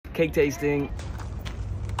Cake tasting.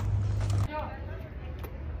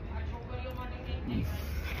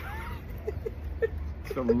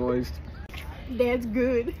 So moist. That's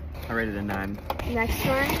good. I rated a 9. Next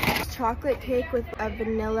one, chocolate cake with a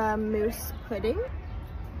vanilla mousse pudding.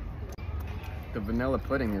 The vanilla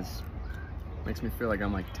pudding makes me feel like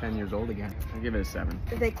I'm like 10 years old again. I give it a 7.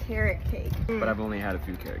 The carrot cake. But I've only had a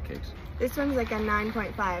few carrot cakes. This one's like a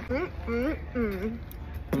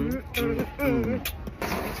 9.5.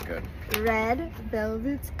 It's good. Red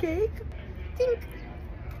velvet cake. Tink.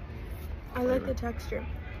 I like the texture.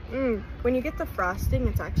 When you get the frosting,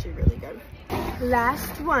 it's actually really good.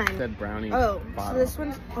 Last one. That brownie bottom. So this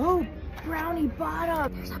one's, brownie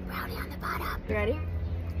bottom. There's a brownie on the bottom. You ready?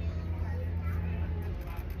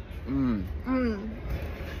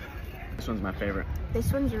 This one's my favorite.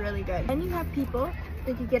 This one's really good. And you have people,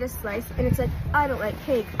 like you get a slice and it's like, I don't like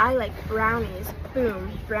cake, I like brownies.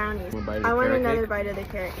 Boom, brownies. I want another bite of the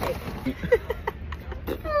carrot cake.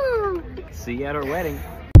 See you at our wedding.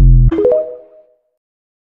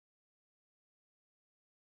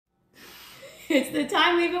 It's the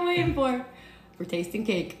time we've been waiting for. We're tasting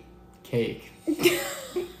cake. Cake.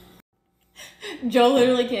 Joe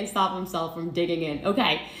literally can't stop himself from digging in.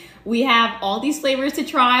 Okay, we have all these flavors to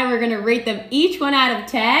try. We're gonna rate them each 1 out of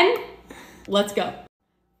 10. Let's go.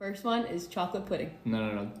 First one is chocolate pudding.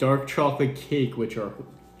 No. Dark chocolate cake with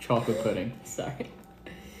chocolate pudding. Sorry.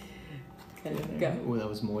 Okay, go. Oh, that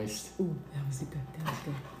was moist. Ooh, that was good.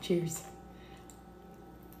 Cheers.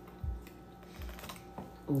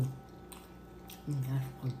 Ooh.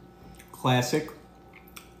 Classic.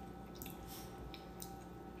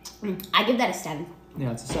 I give that a 7.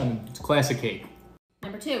 Yeah, it's a 7. It's classic cake.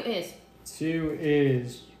 Number 2 is? 2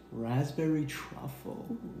 is raspberry truffle.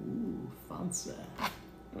 Ooh, fancy.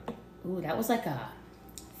 Ooh, that was like a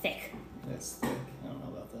thick. That's thick. I don't know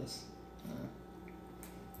about this.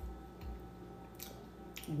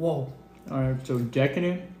 Whoa. Alright, so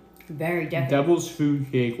decadent. Very decadent. Devil's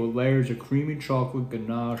food cake with layers of creamy chocolate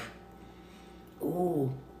ganache.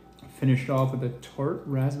 Ooh. Finished off with a tart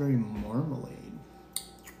raspberry marmalade.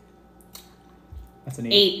 That's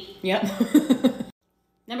an 8. Yep.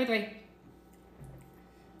 Number 3.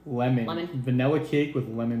 Lemon. Vanilla cake with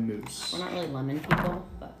lemon mousse. We're not really lemon people,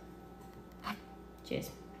 but cheers.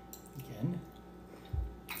 Again.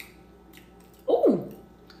 Ooh.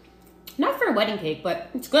 Not for a wedding cake, but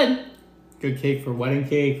it's good. Good cake for wedding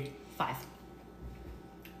cake. 5.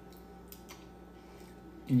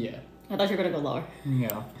 Yeah. I thought you were gonna go lower.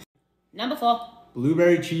 Yeah. Number 4.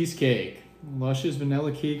 Blueberry cheesecake. Luscious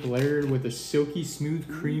vanilla cake layered with a silky smooth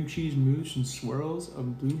cream cheese mousse and swirls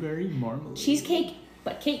of blueberry marmalade. Cheesecake,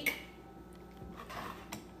 but cake. Oh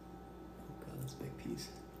god, that's a big piece.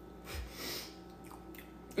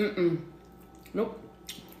 Nope.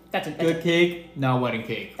 That's a good cake, not wedding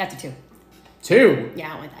cake. That's a 2. 2? Yeah,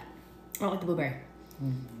 I don't like that. I don't like the blueberry.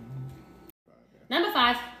 Number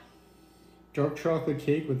 5. Dark chocolate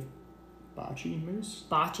cake with bocce mousse.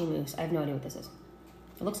 Bocce mousse. I have no idea what this is.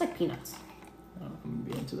 It looks like peanuts. I'm gonna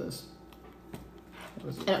be into this. I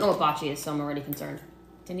don't know what bocce is, so I'm already concerned.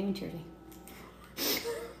 Didn't even cheers me.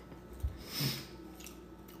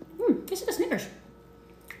 Tastes like a Snickers.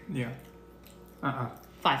 Yeah.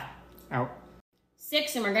 5. Out.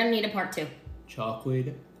 6, and we're gonna need a part 2.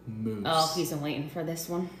 Chocolate mousse. Oh, he's been waiting for this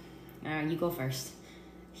one. Alright, you go first.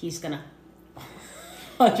 He's gonna...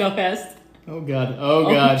 I'll jump fast. Oh god. Oh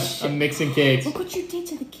god. Shit. I'm mixing cakes. Look what you did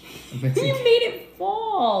to the cake. You mixing made it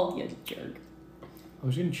fall. You jerk. I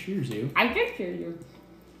was gonna cheers you. I did cheer you.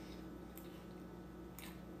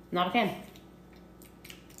 Not a fan.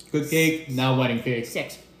 Good cake, now wedding cake.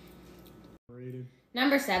 6. Overrated.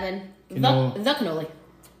 Number 7. Cannoli. The cannoli.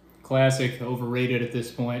 Classic, overrated at this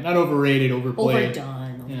point. Not overrated, overplayed.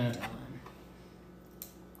 Overdone. Yeah.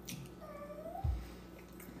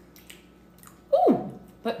 Ooh.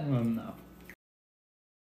 But No.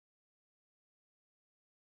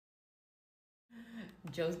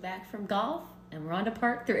 Joe's back from golf, and we're on to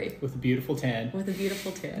part 3. With a beautiful tan. With a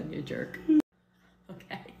beautiful tan, you jerk.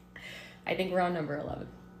 Okay. I think we're on number 11.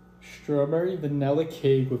 Strawberry vanilla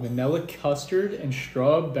cake with vanilla custard and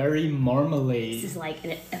strawberry marmalade. This is like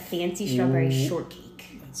a fancy strawberry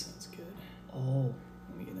shortcake. That sounds good. Oh,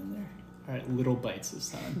 let me get in there. All right, little bites this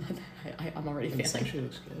time. I'm already This feeling. actually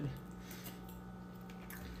looks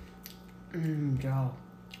good. Joe.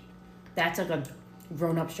 That's like a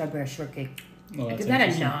grown-up strawberry shortcake. Oh, I that's give that a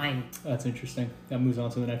interesting. 9. That's interesting. That moves on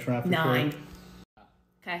to the next round for 9. sure.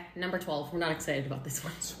 Okay, number 12. We're not excited about this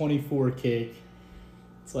one. 24 cake.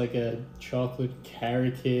 It's like a chocolate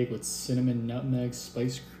carrot cake with cinnamon, nutmeg,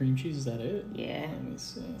 spiced cream cheese. Is that it? Yeah. Let me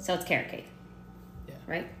see. So it's carrot cake. Yeah.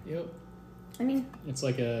 Right? Yep. I mean, It's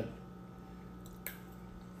like a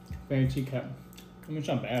fancy cup. I mean, it's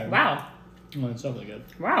not bad. wow. Well, it's definitely good.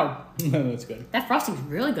 Wow. That's good. That frosting's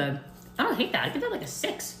really good. I don't hate that. I'd give that like a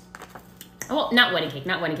 6. Oh, well, not wedding cake.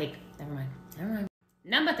 Not wedding cake. Never mind. Never mind.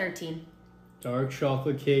 Number 13. Dark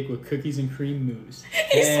chocolate cake with cookies and cream mousse.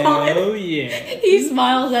 He smiles. Oh, yeah. He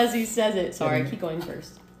smiles as he says it. Sorry, keep going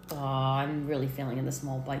first. Oh, I'm really feeling in the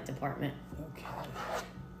small bite department. Okay.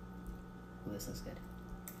 Ooh, this looks good.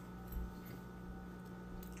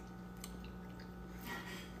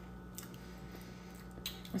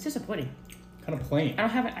 It's disappointing. Kind of plain. I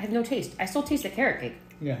have no taste. I still taste the carrot cake.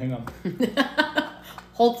 Yeah, hang on.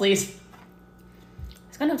 Hold, please.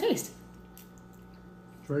 It's got no taste.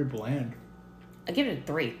 It's very bland. I give it a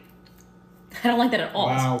 3. I don't like that at all.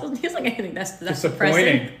 Wow. It doesn't taste like anything. That's Disappointing.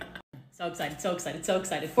 depressing. So excited, so excited, so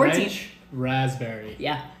excited. 14. French raspberry.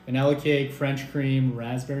 Yeah. Vanilla cake, French cream,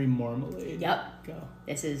 raspberry marmalade. Yep. Go.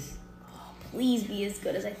 This is, oh, please be as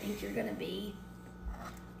good as I think you're gonna be.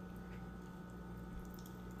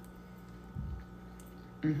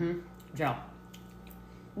 Mm-hmm. Joe.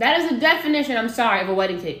 That is the definition, I'm sorry, of a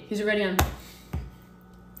wedding cake. He's already on.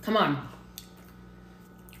 Come on.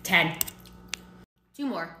 10. 2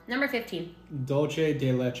 more. Number 15. Dolce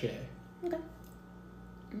de leche. Okay.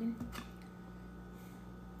 I mean,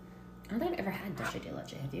 I don't think I've ever had dulce de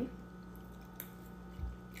leche. Have you?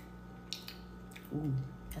 Ooh,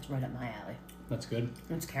 that's right up my alley. That's good.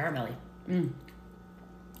 It's caramelly. I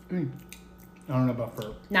don't know about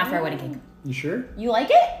for... Not for a wedding cake. You sure? You like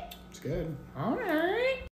it? It's good. All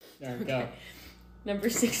right. There we go. Number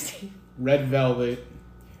 16. Red velvet.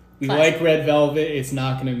 We Classic. like red velvet. It's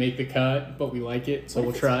not going to make the cut, but we like it, so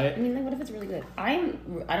we'll try I it. mean, like, what if it's really good? I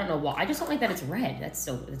don't know why. I just don't like that it's red. That's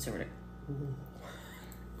so ridiculous.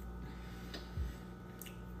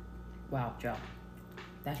 Wow, Joe.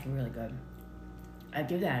 That's really good. I'd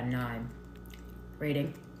give that a 9.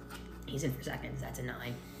 Rating. He's in for seconds. That's a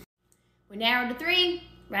 9. We narrowed to 3.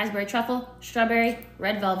 Raspberry truffle, strawberry,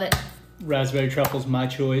 red velvet. Raspberry truffle's my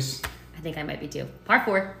choice. I think I might be too. Part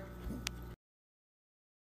 4.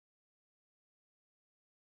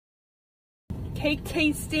 Cake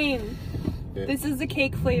tasting. This is the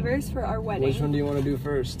cake flavors for our wedding. Which one do you want to do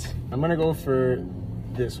first? I'm gonna go for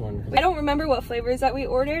this one. I don't remember what flavors that we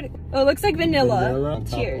ordered. Oh, it looks like vanilla. Vanilla on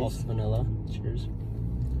top, Cheers. also vanilla. Cheers.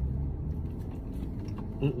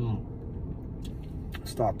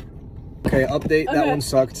 Stop. Okay, update. That Okay. one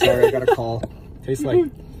sucked. Sorry, I got a call. Tastes like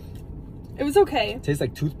It was okay.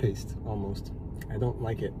 toothpaste almost. I don't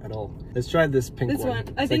like it at all. Let's try this pink This one.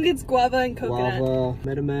 one. I think it's guava and coconut. Guava,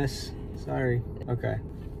 metamess. Sorry. Okay.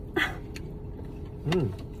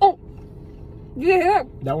 Oh! Yeah!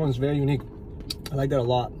 That one's very unique. I like that a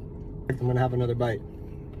lot. I'm gonna have another bite.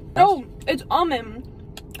 Oh! It's almond.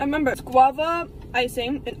 I remember. It's guava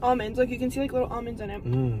icing and almonds. Like, you can see like little almonds in it.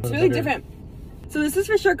 It's really different. So this is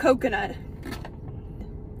for sure coconut.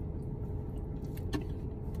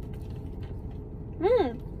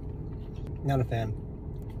 Not a fan.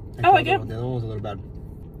 I like it. The other one was a little bad.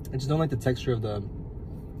 I just don't like the texture of the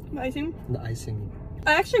Icing? icing.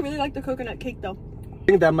 I actually really like the coconut cake though. I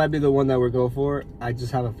think that might be the one that we'll go for. I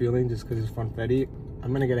just have a feeling just because it's funfetti.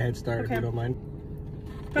 I'm gonna get a head start if you don't mind.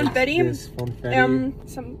 Funfetti? This funfetti.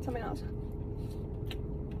 Something else.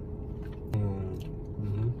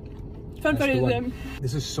 That's Funfetti the is one. good.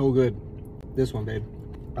 This is so good. This one, babe.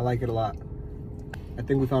 I like it a lot. I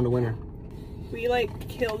think we found a winner. We like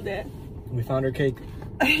killed it. We found our cake.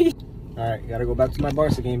 Alright, gotta go back to my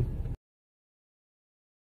Barca game.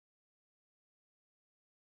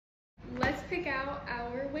 Let's pick out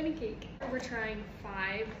our wedding cake. We're trying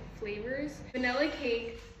 5 flavors. Vanilla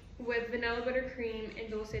cake with vanilla buttercream and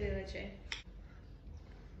dulce de leche.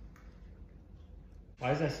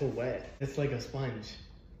 Why is that so wet? It's like a sponge.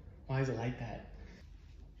 Why is it like that?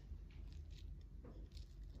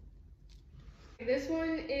 This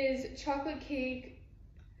one is chocolate cake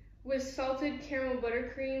with salted caramel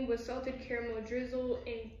buttercream with salted caramel drizzle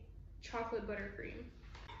and chocolate buttercream.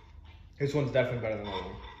 This one's definitely better than the other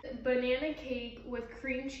one. Banana cake with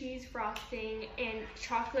cream cheese frosting and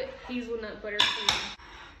chocolate hazelnut buttercream.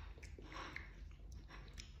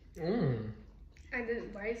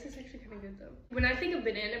 Why is this actually kind of good though? When I think of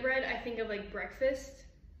banana bread, I think of like breakfast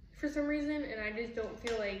for some reason, and I just don't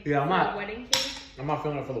feel like Yeah, I'm not- a wedding cake. I'm not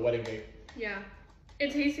feeling it for the wedding cake. Yeah,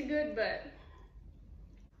 it tasted good, but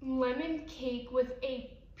lemon cake with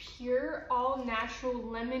a pure all-natural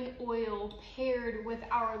lemon oil paired with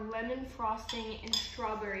our lemon frosting and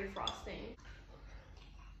strawberry frosting.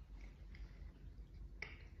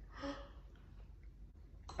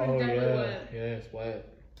 Oh Definitely yeah, wet. yeah, it's wet.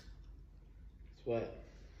 It's wet.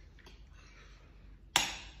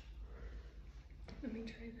 Let me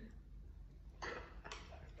try that.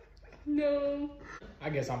 No. I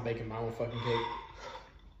guess I'm baking my own fucking cake.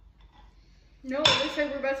 No, it looks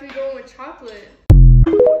like we're about to be going with chocolate.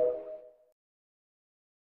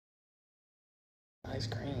 Ice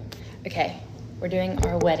cream. Okay, we're doing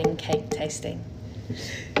our wedding cake tasting.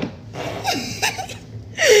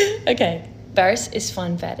 Okay, first is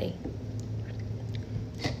funfetti.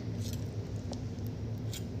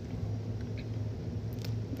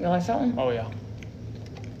 You like that one? Oh yeah.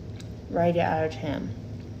 Rate it out of 10.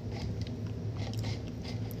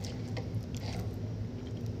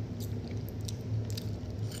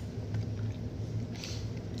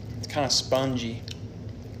 It's kind of spongy,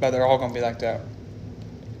 but they're all gonna be like that.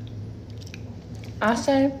 I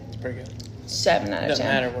say It's pretty good. 7 out of 10. Doesn't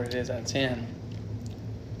matter what it is out of 10.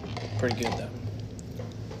 Pretty good though.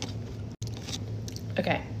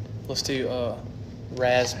 Okay, Let's do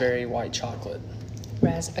raspberry white chocolate.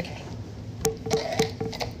 okay.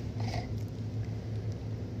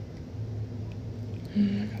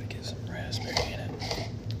 I gotta get some raspberry in it.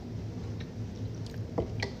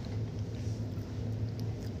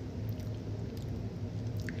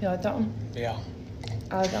 You like that one? Yeah,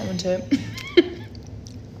 I like that one too.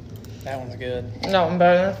 that one's good. That one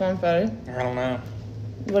better than funfetti. I don't know.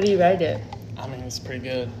 What do you rate it? I mean, it's pretty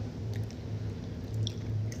good.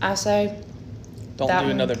 I say Don't that do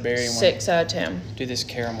one, another berry one. 6 out of 10. Do this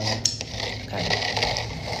caramel one.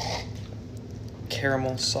 Okay.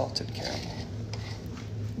 Caramel, salted caramel.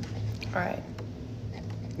 All right.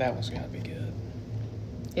 That one's gotta be good.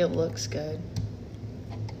 It looks good.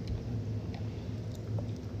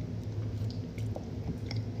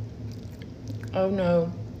 Oh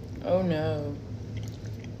no. Oh no.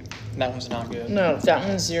 That one's not good. No, that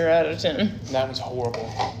one's 0 out of 10. That one's horrible.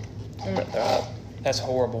 I'm gonna throw up. That's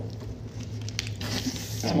horrible.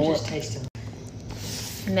 It's more.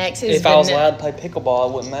 Next is If I was allowed to play pickleball,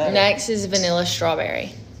 it wouldn't matter. Next is vanilla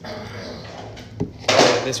strawberry.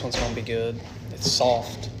 Yeah, this one's gonna be good. It's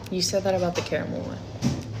soft. You said that about the caramel one.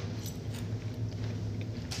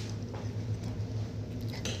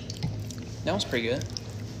 That one's pretty good.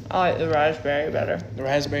 I like the raspberry better. The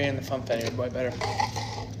raspberry and the funfetti are way better.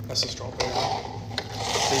 That's the strawberry.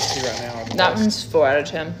 These two right now are the That best. one's 4 out of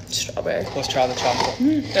 10. Strawberry. Let's try the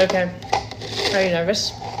chocolate. Okay. Are you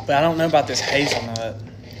nervous? But I don't know about this hazelnut.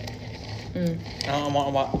 Mm.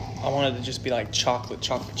 I want it to just be like chocolate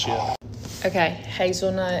chip. Okay,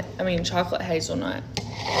 chocolate hazelnut.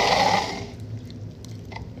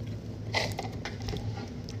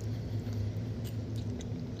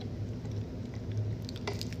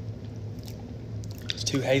 It's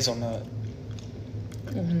too hazelnut.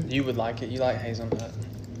 Mm-hmm. You would like it. You like hazelnut.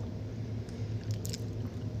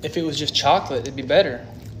 If it was just chocolate, it'd be better.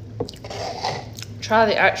 Try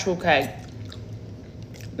the actual cake.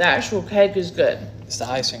 The actual cake is good. It's the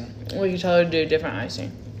icing. We can totally do different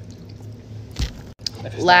icing. If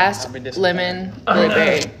it's not, Last, I'll be disappointed. lemon,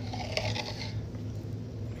 blueberry. Let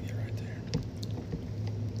me get right there.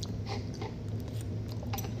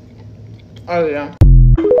 Oh yeah.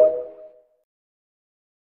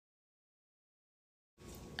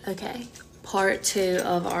 Okay, part 2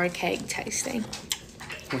 of our cake tasting.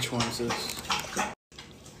 Which one is this?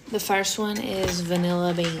 The first one is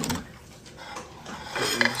vanilla bean. You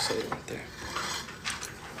say it right there.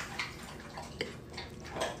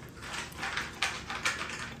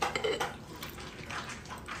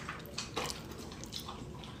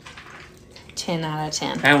 Ten out of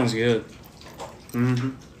 10. That one's good.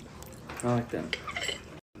 Mm-hmm. I like that.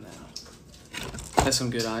 That's some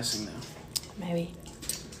good icing though. Maybe.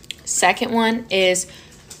 Second one is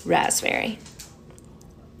raspberry.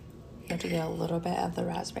 You have to get a little bit of the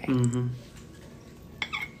raspberry. Mm-hmm.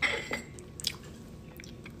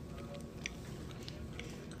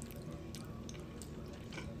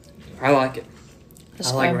 I like it.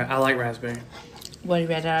 Let's I go. like raspberry. What do you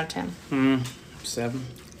rate it out of 10? 7.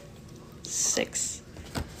 6.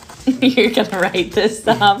 You're gonna rate this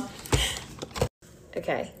time.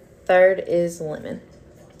 Okay, third is lemon.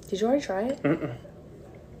 Did you already try it? Mm-mm.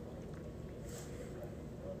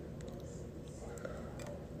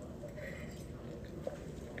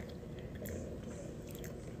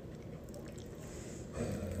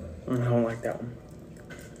 I don't like that one.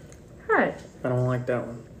 Hi. I don't like that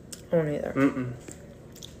one. I don't either. Mm-mm.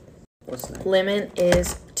 What's next? Lemon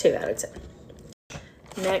is 2 out of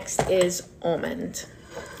 10. Next is almond.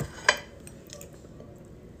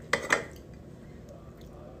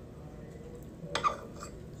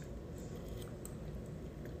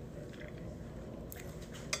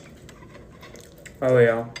 Oh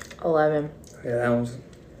yeah. 11. Yeah, that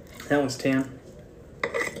one's 10.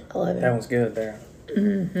 11. That one's good there.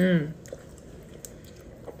 Mm-hmm.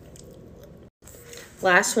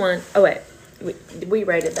 Last one. Oh wait, we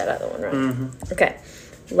rated that other one, right? Okay.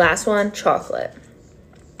 Last one, chocolate.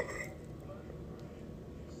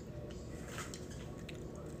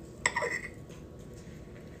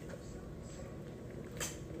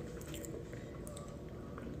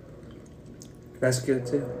 That's good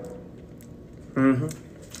too.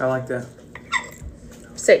 I like that.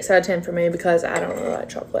 6 out of 10 for me because I don't really like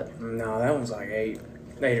chocolate. No, that one's like 8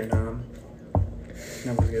 or 9.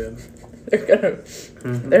 That was good.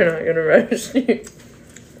 They're not gonna roast you.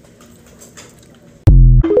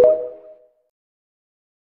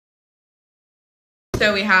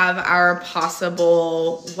 So we have our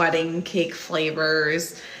possible wedding cake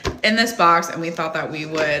flavors in this box, and we thought that we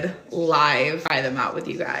would live try them out with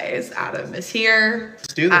you guys. Adam is here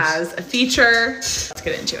as a feature. Let's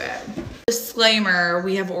get into it. Disclaimer,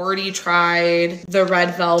 we have already tried the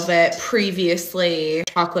red velvet previously.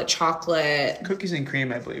 Chocolate. Cookies and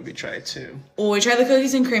cream, I believe we tried too. Well, we tried the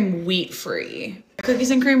cookies and cream wheat free. Cookies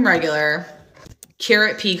and cream regular.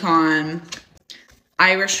 Carrot pecan.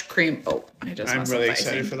 Irish cream. Oh, I'm really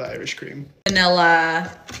excited for the Irish cream.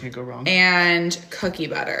 Vanilla. Can't go wrong. And cookie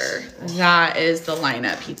butter. That is the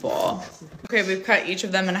lineup, people. Okay, we've cut each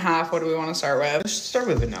of them in half. What do we want to start with? Let's start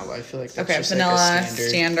with vanilla. I feel like that's just vanilla, like a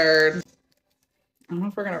standard. I don't know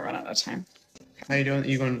if we're gonna run out of time. How you doing?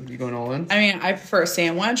 You going all in? I mean, I prefer a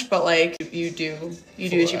sandwich, but like you do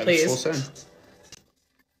as you please. Full send.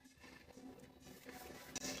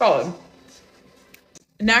 Solid.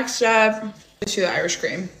 Next up, let's do the Irish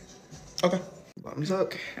cream. Okay. Bottoms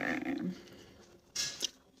up. Okay.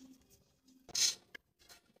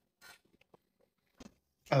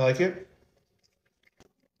 I like it.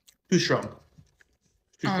 Too strong.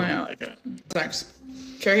 I like it. What's next?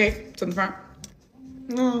 Carrot cake. It's in the front.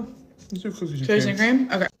 No. Let's do cookies and Cookies cream. and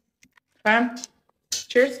cream? Okay. Fine.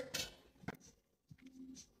 Cheers.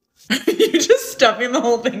 You're just stuffing the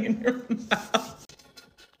whole thing in your mouth.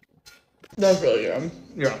 That's really good.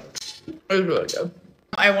 Yeah. It's really good.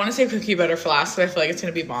 I want to say cookie butter flask, but I feel like it's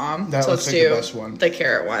going to be bomb. That so looks let's like do the best one. the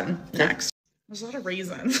carrot one next. There's a lot of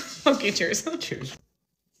raisins. Okay, cheers. Cheers.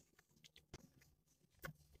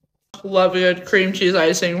 Love it. Cream cheese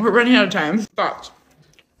icing. We're running out of time. Thoughts?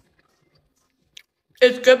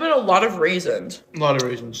 It's good, but a lot of raisins. A lot of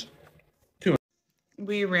raisins. Too much.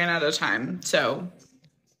 We ran out of time, so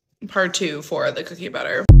part 2 for the cookie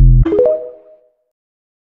butter.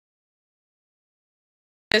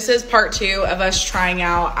 This is part 2 of us trying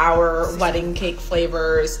out our wedding cake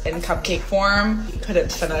flavors in cupcake form.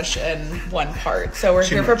 Couldn't finish in one part. So we're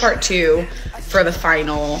here for part 2 for the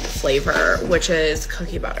final flavor, which is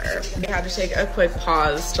cookie butter. We had to take a quick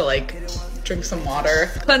pause to like drink some water.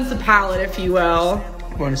 Cleanse the palate, if you will.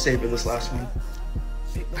 I want to savor this last one.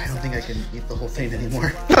 I don't think I can eat the whole thing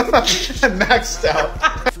anymore. I'm maxed out.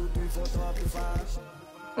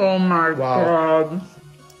 Oh my God.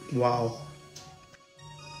 Wow.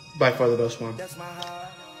 By far the best one.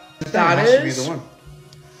 That has to be is the one.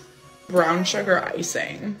 brown sugar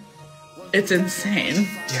icing. It's insane.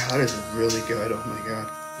 Yeah, that is really good. Oh my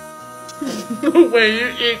God. The way you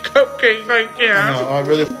eat cupcakes, I can't. No, I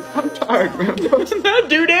really. I'm tired, man. Not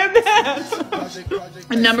do that.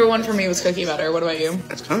 And number 1 for me was cookie butter. What about you?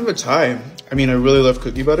 It's kind of a tie. I mean, I really love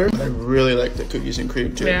cookie butter. I really like the cookies and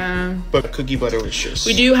cream too. Yeah. But cookie butter was just.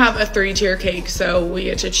 We do have a 3-tier cake, so we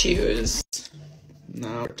get to choose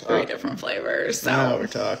Now we're 3 talking. different flavors. So. Now we're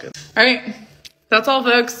talking. All right. That's all,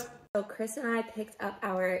 folks. So Chris and I picked up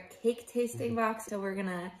our cake tasting box, so we're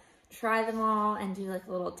gonna try them all and do like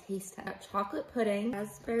a little taste test. Chocolate pudding,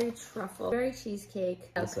 raspberry truffle, berry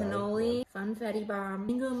cheesecake, cannoli, funfetti bomb,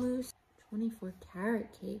 mango mousse, 24 carrot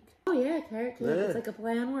cake. Oh yeah, carrot cake. It's like a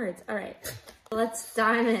play on words. All right, let's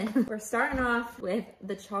dive in. We're starting off with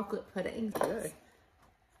the chocolate pudding. Okay.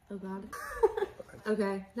 Oh God.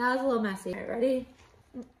 Okay, that was a little messy. All right, ready?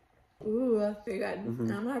 Ooh, pretty good.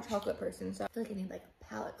 And I'm not a chocolate person, so I feel like I need like a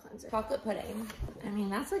palate cleanser. Chocolate pudding. I mean,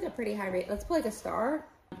 that's like a pretty high rate. Let's put like a star.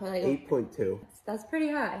 Put like 8.2. That's pretty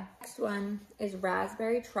high. Next one is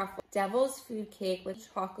raspberry truffle. Devil's food cake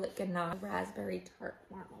with chocolate ganache, raspberry tart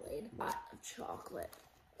marmalade. A lot of chocolate.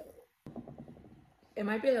 It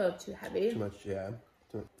might be a little too heavy. Too much, yeah.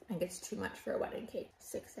 I think it's too much for a wedding cake.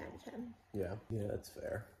 6 out of 10. Yeah, that's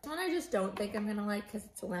fair. This one I just don't think I'm gonna like because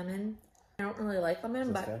it's lemon. I don't really like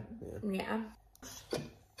lemon, but yeah.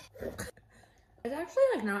 It's actually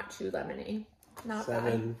like not too lemony. Not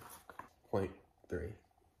bad. 7.3.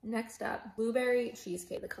 Next up, blueberry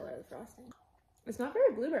cheesecake, the color of the frosting. It's not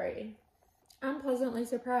very blueberry. I'm pleasantly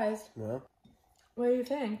surprised. Well, What do you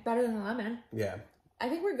think? Better than the lemon? yeah. I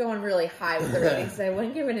think we're going really high with the ratings. So I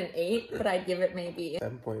wouldn't give it an 8, but I'd give it maybe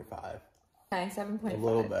 7.5. okay, 7.5. A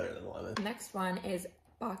little better than lemon. Next one is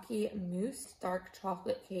Baki mousse, dark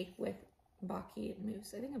chocolate cake with Baki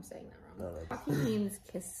mousse. I think I'm saying that wrong. No, Baki means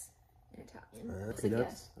kiss in Italian. Looks like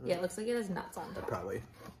nuts? yeah, it looks like it has nuts on top. Probably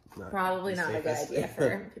Probably not a good safest. idea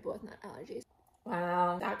for people with nut allergies.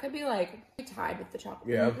 Wow, that could be like tied with the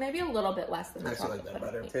chocolate. Yeah. Maybe a little bit less than the I actually chocolate like that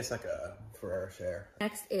pudding. better. Tastes like a Ferrero share.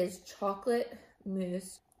 Next is chocolate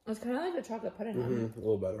mousse. It's kind of like the chocolate pudding one. A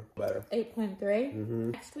little better. 8.3.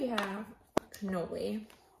 Next we have cannoli.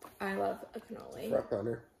 I love a cannoli. Front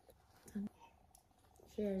runner.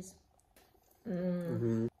 Cheers.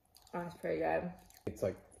 Oh, that's pretty good. It's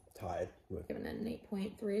like tied with. Giving it an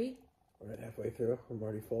 8.3. Right halfway through. I'm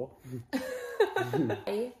already full.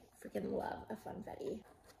 I freaking love a funfetti.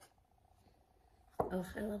 Oh,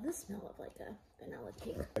 I love the smell of like a vanilla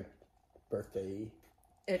cake. Like birthday.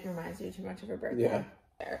 It reminds you too much of a birthday. Yeah.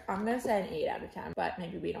 I'm gonna say an 8 out of 10, but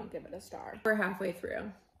maybe we don't give it a star. We're halfway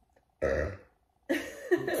through.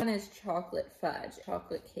 This one is chocolate fudge.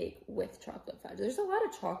 Chocolate cake with chocolate fudge. There's a lot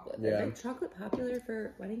of chocolate. Yeah. Is chocolate popular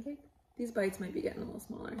for wedding cake? These bites might be getting a little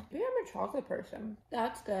smaller. Maybe I'm a chocolate person.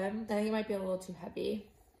 That's good. I think it might be a little too heavy,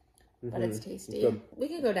 but it's tasty. Good. We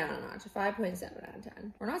can go down a notch. A 5.7 out of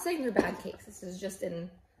 10. We're not saying they're bad cakes. This is just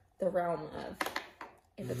in the realm of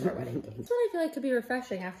if it's our wedding cake. This one I feel like could be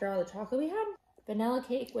refreshing after all the chocolate we had. Vanilla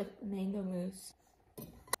cake with mango mousse.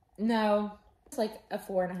 No, it's like a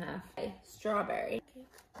 4.5. Strawberry.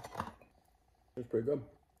 It's pretty good.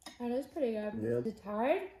 That is pretty good. Yeah. Is it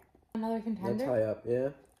tied? Another contender? That's high up, yeah.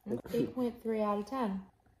 8.3 out of 10.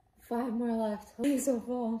 5 more left. I'm so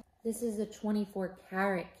full. This is a 24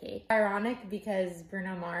 karat cake. Ironic because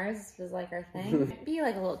Bruno Mars was like our thing. Might be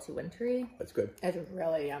like a little too wintry. That's good. It's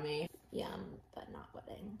really yummy. Yum, but not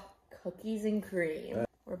wedding. Cookies and cream.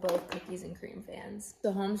 We're both cookies and cream fans.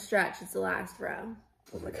 The home stretch, it's the last row.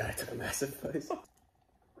 Oh my god, I took a massive bite.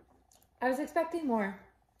 I was expecting more.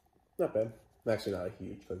 Not bad. I'm actually not a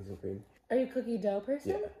huge cookies and cream. Are you a cookie dough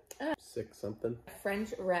person? Yeah. 6 something.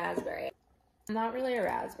 French raspberry. I'm not really a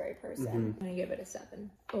raspberry person. I'm gonna give it a 7.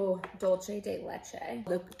 Oh, dolce de leche.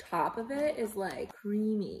 The top of it is like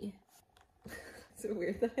creamy. Is it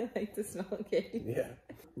weird that I like to smell a cake? Yeah.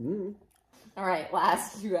 All right,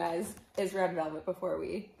 last, you guys, is red velvet before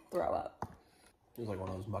we throw up. It was like one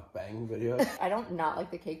of those mukbang videos. I don't not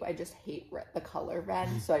like the cake, but I just hate the color red,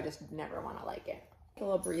 so I just never want to like it. A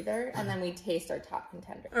little breather, and then we taste our top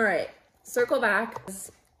contender. All right, circle back.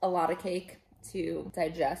 It's a lot of cake to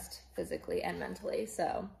digest physically and mentally,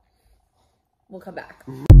 so we'll come back.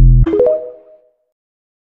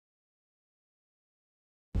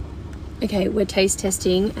 Okay, we're taste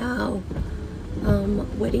testing our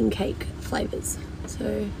wedding cake flavors.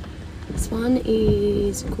 So this one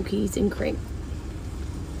is cookies and cream.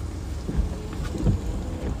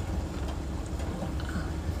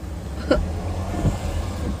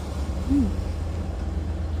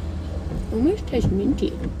 Almost tastes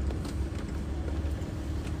minty.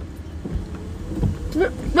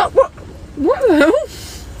 What the hell?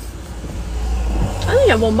 I only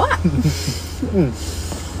had one bite.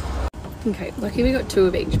 Okay, lucky we got 2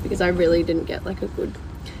 of each because I really didn't get like a good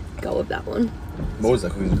go of that one. What was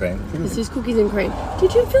that, cookies and cream? This is cookies and cream.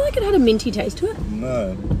 Did you feel like it had a minty taste to it?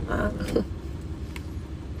 No.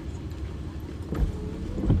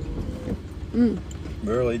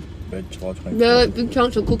 Really big large cookie. There are like big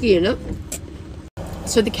chunks of cookie in it.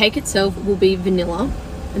 So the cake itself will be vanilla,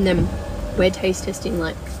 and then we're taste testing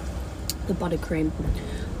like the buttercream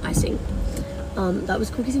icing. That was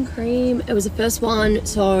cookies and cream. It was the first one,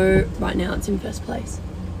 so right now it's in first place.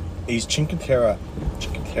 Is Chinkatera.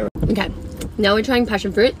 Okay, now we're trying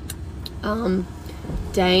passion fruit.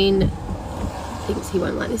 Dane thinks he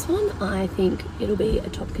won't like this one. I think it'll be a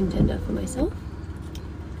top contender for myself.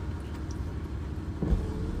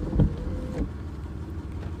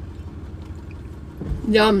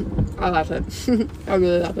 Yum, I like it. I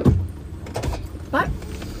really like it. But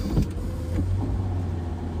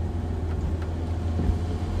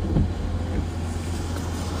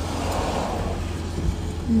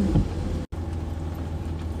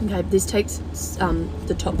okay, this takes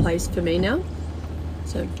the top place for me now.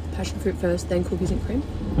 So passion fruit first, then cookies and cream.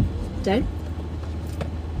 Dane?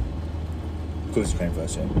 Cookies and cream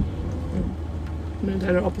first, yeah. I'm going to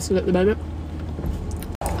do the opposite at the moment.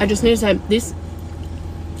 I just need to say, this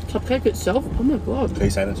cupcake itself, oh my god.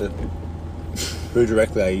 Please say it. Who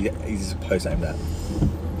directly he's supposed to name that?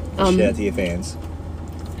 Shout out to your fans.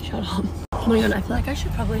 Shut up. Oh my god, I feel like I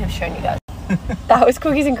should probably have shown you guys. That was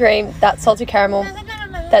cookies and cream, that's salted caramel,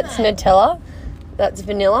 that's Nutella, that's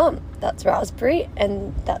vanilla, that's raspberry,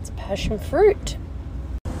 and that's passion fruit.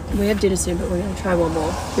 We have dinner soon, but we're going to try one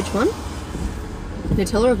more. Which one?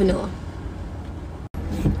 Nutella or vanilla?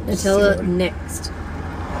 Nutella next.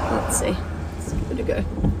 Let's see. Let's give it a go.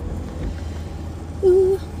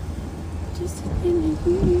 Ooh. Just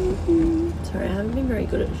sorry, I haven't been very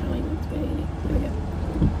good at showing what's going on. There we go.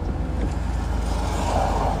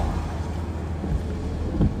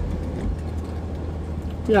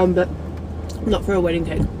 Yeah, but not for a wedding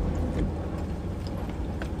cake.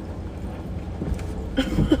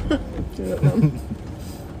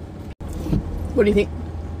 What do you think?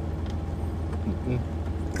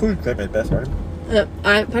 Cookies and cream is best, right?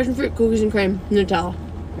 I passion fruit, cookies and cream, Nutella.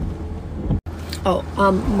 Oh,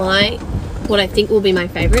 what I think will be my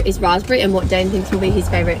favourite is raspberry, and what Dane thinks will be his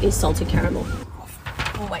favourite is salted caramel.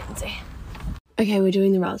 We'll wait and see. Okay, we're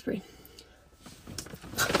doing the raspberry.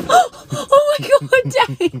 Oh my god,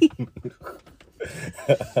 Dane!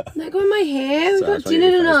 That got in my hair. We got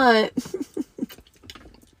dinner tonight.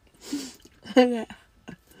 Okay.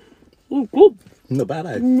 Oh, good. Not bad,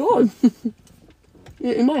 eh? No.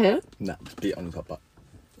 In my hair? Nah, just beat it on the top part.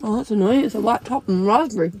 Oh, that's annoying. It's a white top and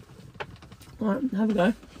raspberry. Alright, have a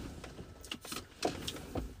go.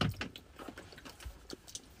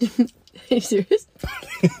 Are you serious?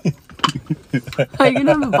 Are you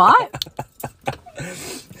gonna have a bite?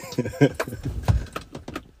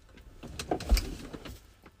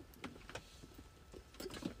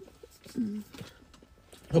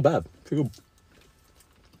 Not bad. Pretty good.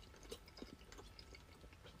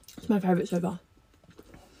 It's my favourite so far.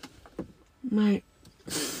 Mate.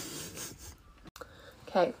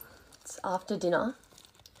 Okay, it's after dinner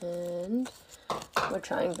and we're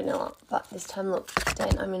trying vanilla, but this time, look,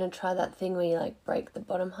 Dan, I'm going to try that thing where you like break the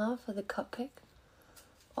bottom half of the cupcake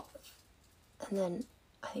off, and then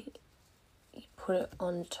I think you put it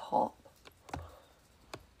on top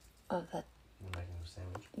of that. You're making a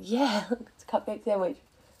sandwich? Yeah, look, it's a cupcake sandwich.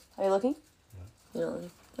 Are you looking? No. You're not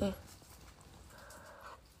looking? Yeah.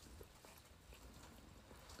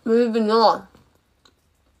 With vanilla.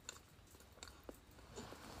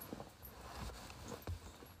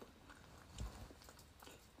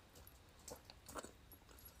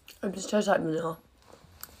 It just tastes like vanilla.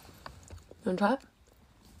 You want to try it?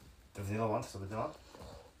 The vanilla one, so vanilla?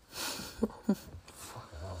 Fucking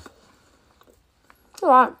hell.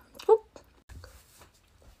 Alright.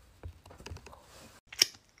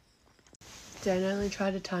 Dan only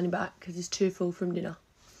tried a tiny bite because he's too full from dinner.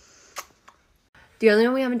 The only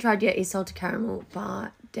one we haven't tried yet is salted caramel,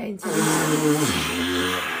 but Dane said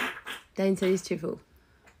he's too full.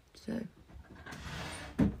 So.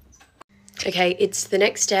 Okay, it's the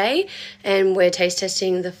next day and we're taste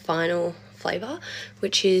testing the final flavour,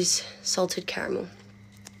 which is salted caramel.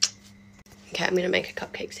 Okay, I'm going to make a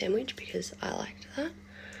cupcake sandwich because I liked that.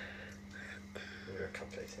 We're a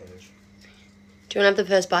cupcake sandwich. Do you want to have the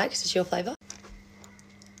first bite because it's your flavour?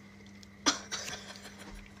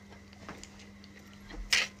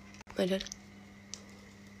 My dad.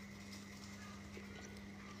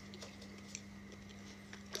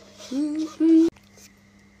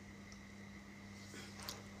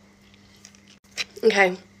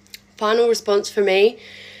 Okay, final response for me.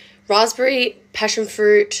 Raspberry, passion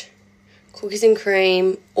fruit, cookies and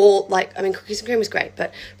cream, or like, I mean, cookies and cream was great,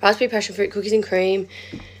 but raspberry, passion fruit, cookies and cream,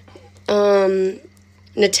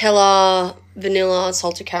 Nutella, vanilla,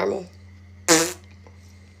 salted caramel.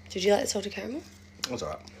 Did you like the salted caramel? That's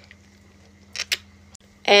alright.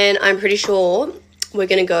 And I'm pretty sure we're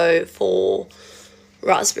going to go for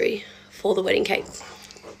raspberry for the wedding cake.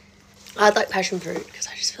 I'd like passion fruit because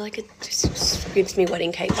I just feel like it just gives me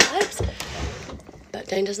wedding cake vibes. But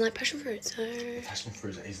Dane doesn't like passion fruit, so... Passion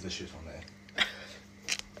fruit is delicious on there.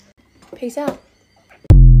 Peace out.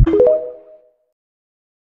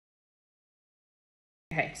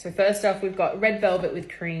 Okay, so first off, we've got red velvet with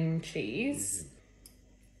cream cheese.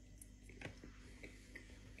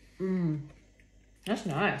 That's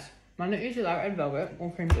nice. I don't usually like red velvet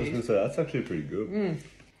or cream cheese. I was going to say, that's actually pretty good.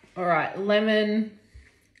 All right, lemon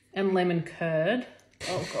and lemon curd.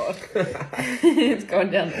 Oh, God. It's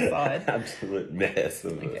going down the side. Absolute mess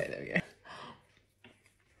of it. Okay, there we go.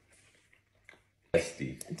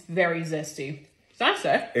 Zesty. It's very zesty. It's nice,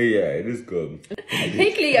 though. Yeah, it is good.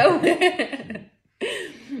 Hey, Cleo.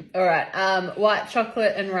 All right, white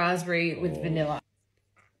chocolate and raspberry with vanilla.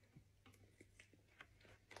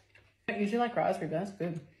 I don't usually like raspberry, but that's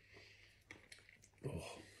good.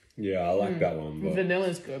 Yeah, I like that one. But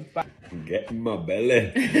Vanilla's good, but... Get in my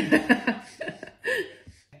belly.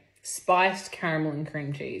 Spiced caramel and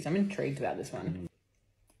cream cheese. I'm intrigued about this one.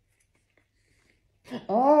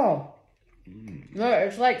 Oh! No,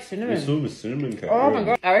 it's like cinnamon. It's sort of cinnamon cake. Oh my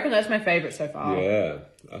God. I reckon that's my favourite so far. Yeah.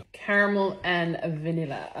 Caramel and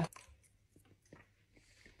vanilla.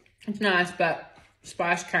 It's nice, but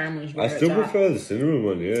spiced caramel is where I still prefer the cinnamon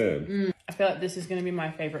one, yeah. I feel like this is going to be my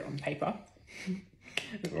favorite on paper.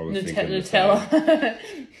 Nutella.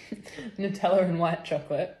 Nutella and white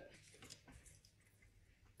chocolate.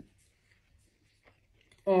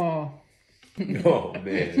 Oh. Oh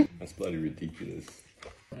man, that's bloody ridiculous.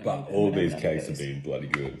 But all these cakes have been bloody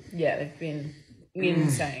good. Yeah, they've been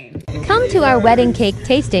insane. Come to our wedding cake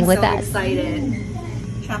tasting with us. Excited.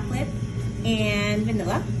 Chocolate and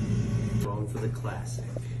vanilla. Going for the classic.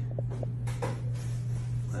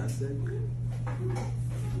 Classic.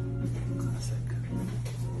 Classic.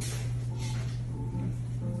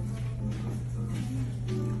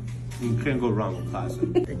 You can't go wrong with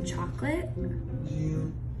classic. The chocolate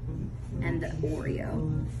and the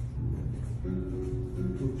Oreo.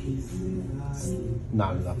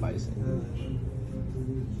 Not enough icing.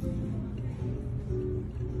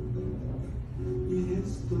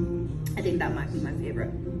 I think that might be my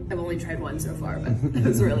favorite. I've only tried one so far, but it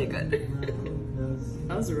was really good.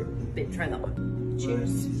 That was a big try that one.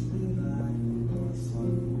 Cheers.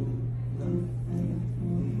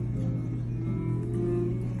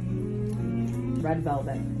 Red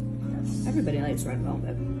velvet. Everybody likes red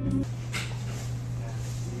velvet.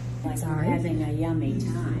 Like I'm having a yummy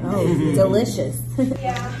time. Oh, delicious.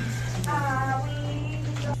 Yeah.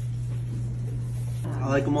 I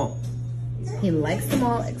like them all. He likes them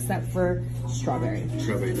all except for strawberry.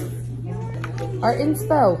 Strawberry no. Art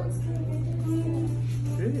inspo.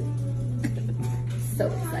 So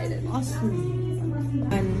excited. Awesome.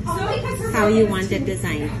 How you want it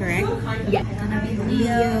designed, correct? Yeah.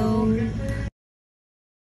 Leo.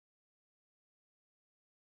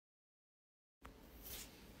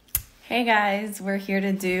 Hey guys, we're here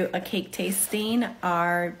to do a cake tasting.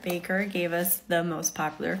 Our baker gave us the most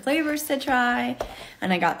popular flavors to try,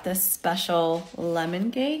 and I got this special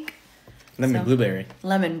lemon cake. Lemon blueberry.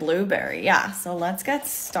 Lemon blueberry, yeah. So let's get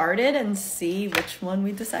started and see which one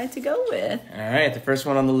we decide to go with. All right, the first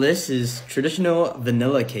one on the list is traditional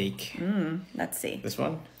vanilla cake. Let's see. This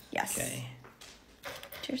one? Yes. Okay.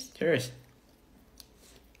 Cheers. Cheers.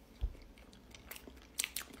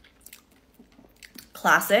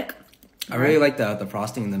 Classic. I really like the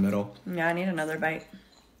frosting in the middle. Yeah, I need another bite.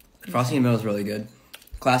 Frosting in the middle is really good.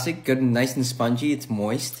 Classic, good, nice and spongy. It's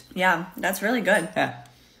moist. Yeah, that's really good. Yeah.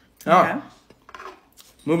 Oh.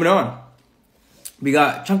 Moving on. We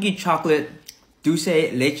got chunky chocolate dulce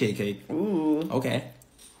leche cake. Ooh. Okay.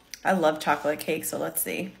 I love chocolate cake, so let's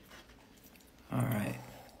see. All right.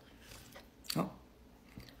 Oh.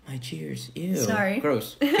 My cheers. Ew. Sorry.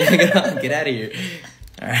 Gross. Get out of here.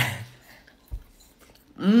 All right.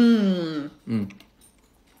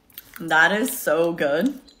 That is so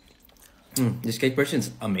good. This cake version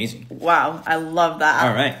is amazing. Wow, I love that.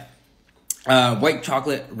 All right. White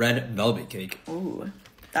chocolate red velvet cake. Ooh,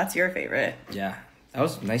 that's your favorite. Yeah, that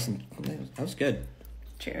was nice and that was good.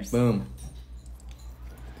 Cheers. Boom.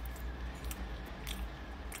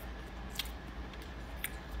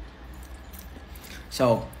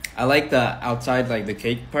 So I like the outside, like the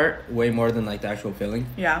cake part, way more than like the actual filling.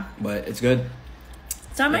 Yeah. But it's good.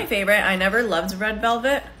 It's not my favorite. I never loved red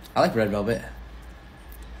velvet. I like red velvet.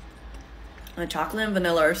 The chocolate and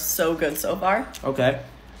vanilla are so good so far. Okay.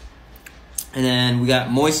 And then we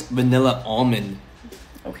got moist vanilla almond.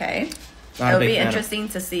 Okay. Not It'll a big be fan of interesting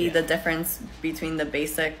to see the difference between the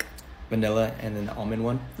basic vanilla and then the almond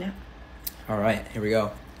one. Yeah. All right, here we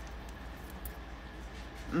go.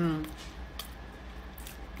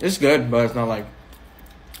 It's good, but it's not like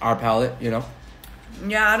our palate, you know.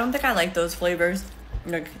 Yeah, I don't think I like those flavors.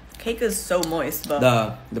 The cake is so moist,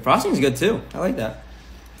 but The frosting is good too. I like that.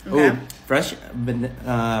 Okay. Ooh, fresh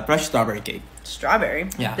strawberry cake. Strawberry.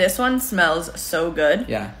 Yeah. This one smells so good.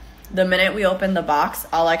 Yeah. The minute we opened the box,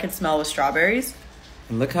 all I could smell was strawberries.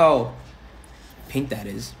 And look how pink that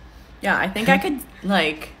is. Yeah, I think I could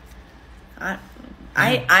like.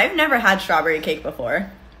 I've never had strawberry cake before.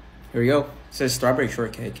 Here we go. It says strawberry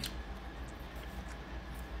shortcake.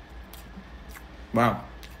 Wow.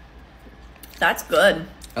 That's good.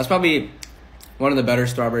 That's probably one of the better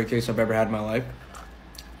strawberry cakes I've ever had in my life.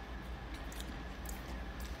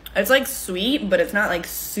 It's like sweet, but it's not like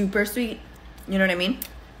super sweet. You know what I mean?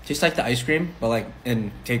 Tastes like the ice cream, but like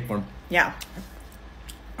in cake form. Yeah.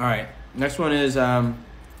 All right. Next one is the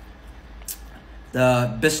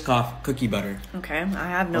Biscoff cookie butter. Okay, I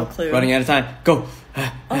have no clue. Running out of time. Go.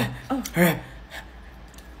 Hurry up.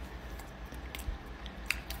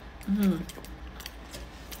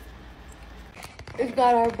 We've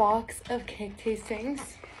got our box of cake tastings.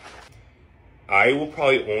 I will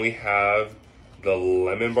probably only have the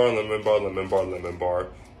lemon bar,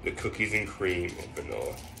 the cookies and cream, and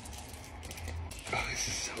vanilla. Oh, this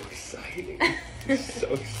is so exciting. This is so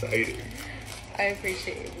exciting. I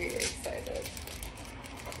appreciate you being excited.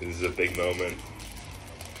 This is a big moment.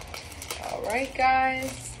 All right,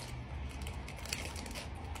 guys.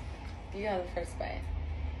 You got the first bite.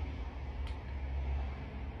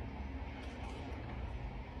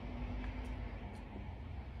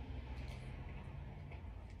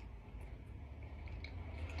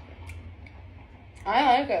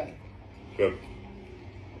 I like it. Good.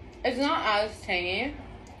 It's not as tangy.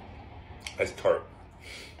 As tart.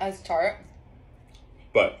 As tart.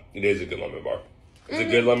 But it is a good lemon bar. It's a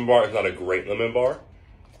good lemon bar. It's not a great lemon bar.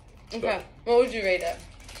 Okay. What would you rate it?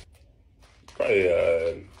 Probably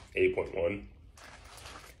 8.1.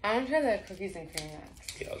 I want to try the cookies and cream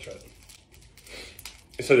next. Yeah, I'll try them.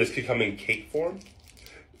 So this could come in cake form?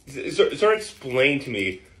 Sort of explain to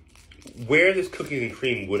me where this cookies and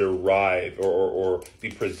cream would arrive or be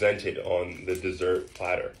presented on the dessert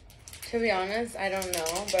platter. To be honest, I don't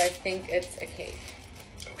know, but I think it's a cake.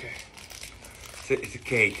 Okay. It's a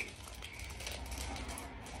cake.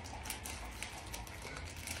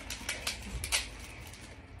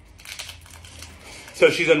 So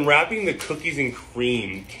she's unwrapping the cookies and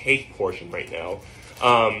cream cake portion right now.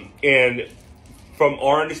 And from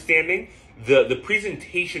our understanding, the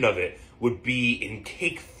presentation of it would be in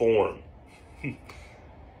cake form.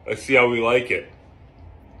 Let's see how we like it.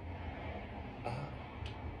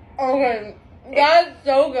 Okay, that's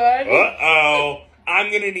so good. Uh-oh.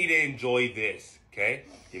 I'm going to need to enjoy this, okay?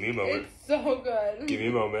 Give me a moment. It's so good. Give me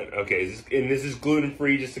a moment. Okay, this is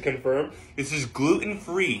gluten-free, just to confirm. This is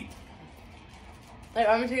gluten-free. Like,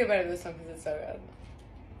 I'm going to take a bite of this one because it's so good.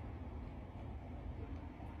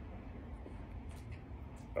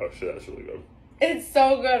 Oh, shit, that's really good. It's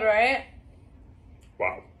so good, right?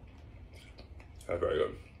 Wow. That's very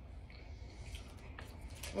good.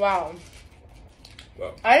 Wow.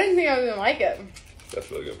 Wow. I didn't think I was going to like it. That's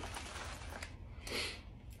really good.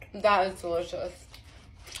 That is delicious.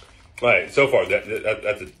 All right, so far, that's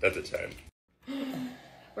a 10.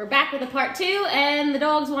 We're back with a part 2, and the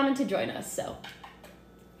dogs wanted to join us, so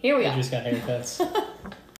here we are. We just got haircuts.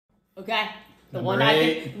 Okay, the Number one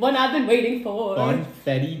 8. one I've been waiting for.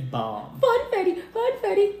 Funfetti bomb. Funfetti,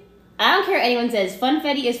 Funfetti. I don't care what anyone says.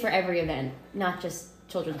 Funfetti is for every event, not just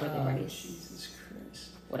children's birthday parties. Jesus Christ.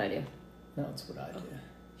 What'd I do? No, it's what I do.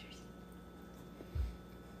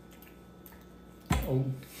 Oh.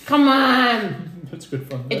 Come on. That's good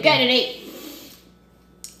fun. It's getting an 8.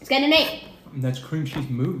 It's getting an 8. And that's cream cheese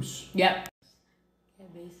mousse. Yep.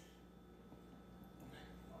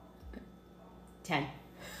 10.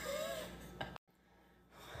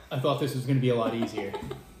 I thought this was going to be a lot easier.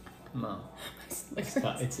 No. It's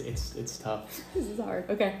tough. It's tough. This is hard.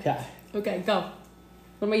 Okay. Okay. Okay, go.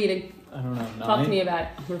 What am I eating? I don't know. 9? Talk to me about it.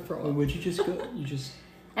 I'm gonna throw up. Would you just go? You just.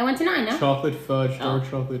 I went to 9, no? Chocolate fudge, dark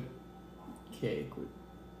chocolate cake with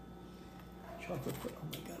chocolate fudge. Oh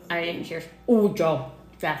my god. I didn't cheers. Oh, Joe.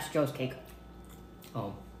 That's Joe's cake.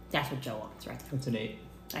 Oh. That's what Joe wants, right? That's an 8.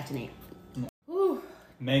 That's an 8. No. Ooh.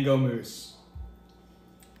 Mango mousse.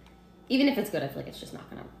 Even if it's good, I feel like it's just not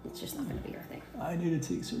gonna be our thing. I need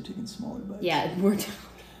to start taking smaller bites. Yeah, we're It's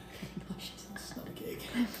not a cake.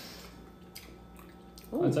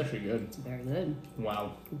 Oh, it's actually good. It's very good.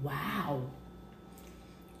 Wow. Wow.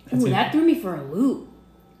 That's Ooh, that threw me for a loop.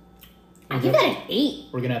 I give that an 8.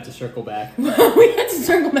 We're gonna have to circle back. We have to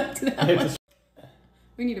circle back to that one.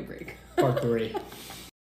 We need a break. Part 3.